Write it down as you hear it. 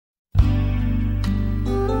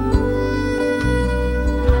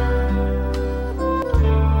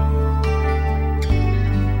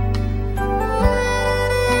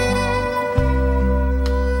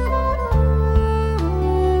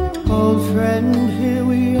And here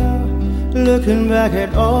we are, looking back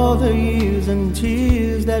at all the years and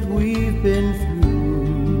tears that we've been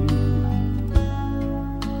through.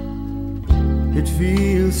 It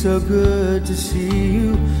feels so good to see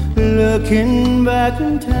you looking back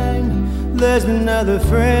in time. There's been other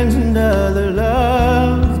friends and other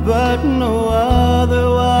loves, but no other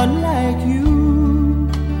one like you.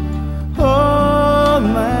 Oh,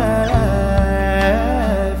 my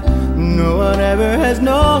life, no one ever has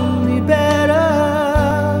known me better.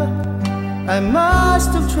 I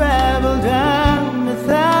must have traveled down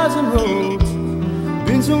 1,000 roads,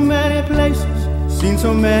 been so many places, seen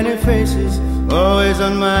so many faces, always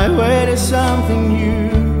on my way to something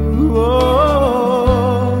new.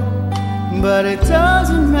 Oh, but it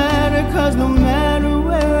doesn't matter, 'cause no matter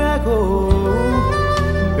where I go,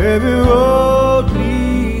 every road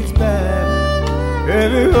leads back.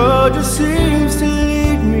 Every road just seems to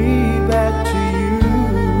lead me back to you.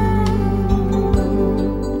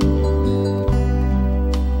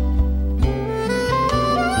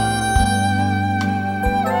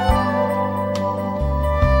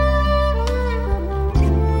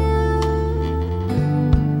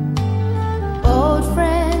 Old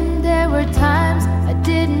friend, there were times I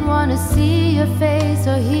didn't want to see your face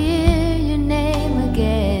or hear your name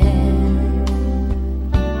again.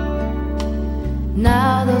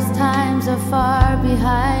 Now those times are far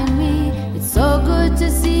behind me. It's so good to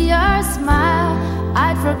see your smile.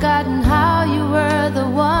 I'd forgotten how you were the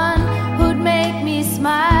one who'd make me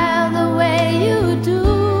smile the way you do.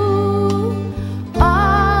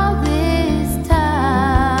 All this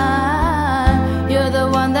time, you're the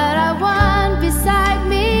one that I want beside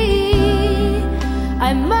me.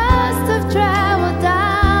 I must have traveled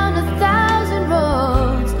down 1,000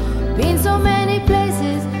 roads, been so many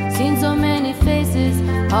places, seen so many faces,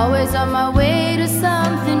 always on my way to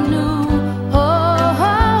something new. Oh,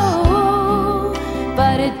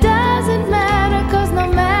 but it doesn't matter, 'cause no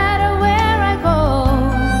matter where I go,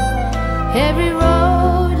 every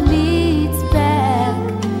road leads back.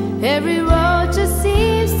 Every road just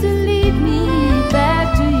seems to lead me back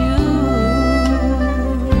to you.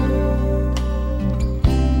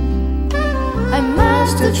 I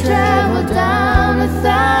must have traveled down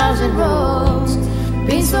 1,000 roads,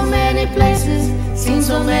 been so many places, seen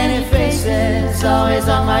so many faces, always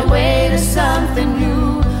on my way to something new.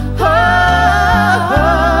 Oh,